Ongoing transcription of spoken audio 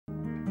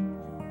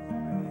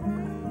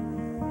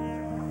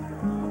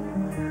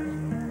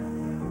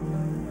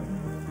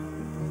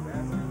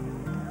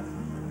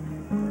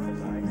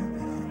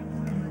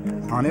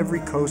On every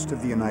coast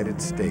of the United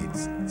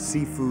States,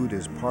 seafood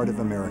is part of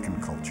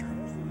American culture.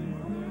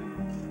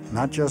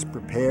 Not just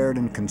prepared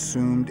and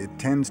consumed, it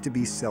tends to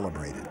be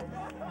celebrated.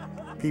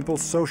 People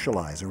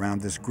socialize around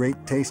this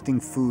great-tasting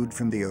food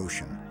from the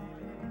ocean,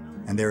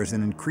 and there is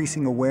an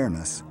increasing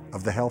awareness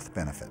of the health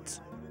benefits.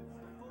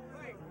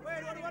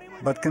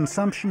 But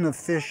consumption of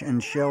fish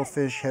and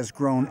shellfish has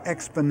grown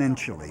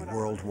exponentially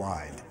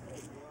worldwide,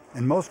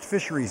 and most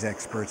fisheries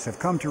experts have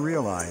come to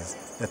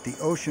realize that the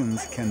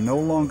oceans can no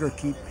longer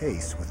keep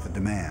pace with the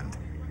demand.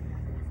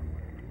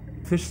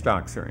 Fish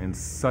stocks are in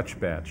such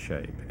bad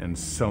shape in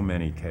so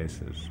many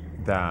cases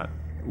that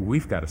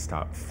we've got to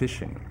stop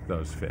fishing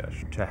those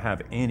fish to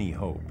have any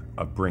hope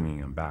of bringing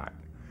them back.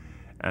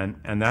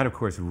 And that, of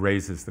course,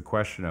 raises the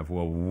question of,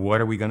 well, what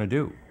are we going to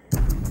do?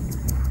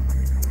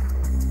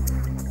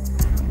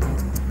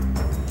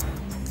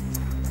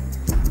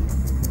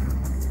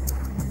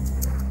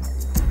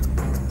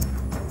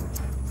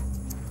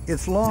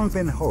 It's long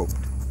been hoped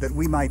that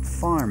we might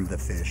farm the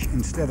fish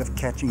instead of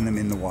catching them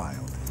in the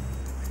wild.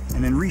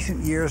 And in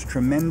recent years,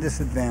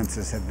 tremendous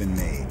advances have been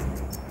made.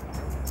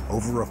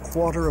 Over a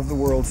quarter of the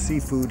world's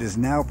seafood is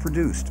now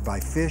produced by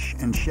fish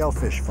and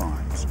shellfish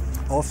farms,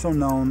 also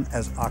known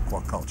as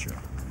aquaculture.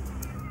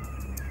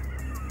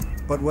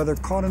 But whether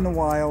caught in the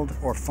wild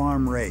or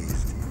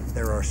farm-raised,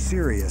 there are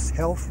serious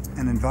health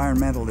and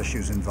environmental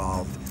issues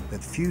involved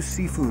that few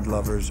seafood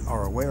lovers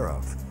are aware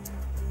of.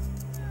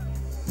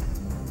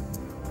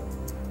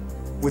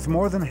 With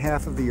more than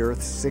half of the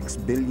Earth's 6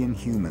 billion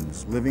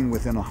humans living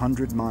within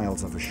 100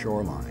 miles of a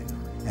shoreline,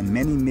 and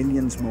many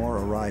millions more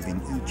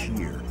arriving each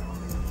year,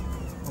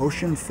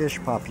 ocean fish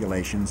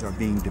populations are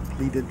being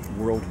depleted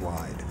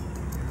worldwide.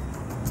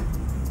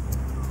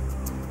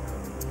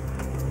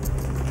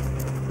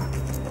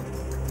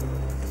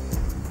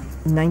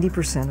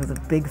 "90% of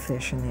the big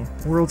fish in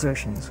the world's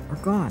oceans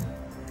are gone.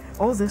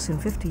 All this in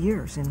 50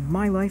 years. In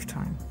my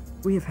lifetime,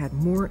 we have had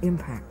more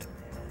impact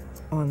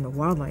on the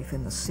wildlife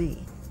in the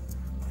sea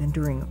than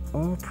during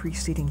all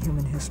preceding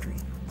human history.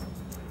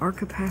 Our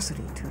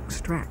capacity to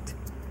extract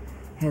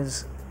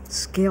has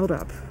scaled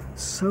up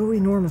so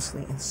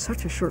enormously in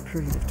such a short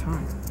period of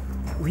time.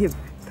 We have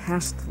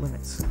passed the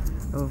limits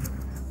of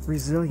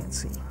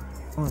resiliency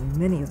on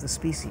many of the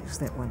species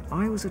that when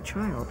I was a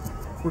child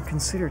were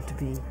considered to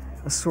be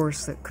a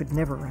source that could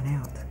never run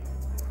out."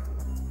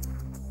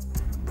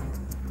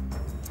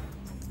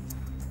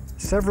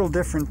 Several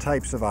different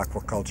types of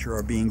aquaculture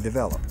are being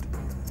developed,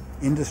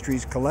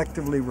 industries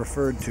collectively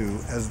referred to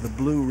as the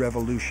Blue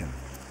Revolution.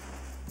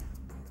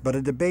 But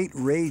a debate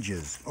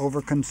rages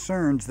over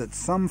concerns that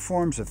some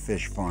forms of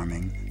fish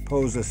farming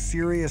pose a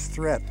serious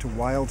threat to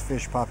wild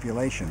fish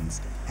populations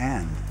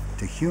and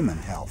to human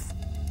health.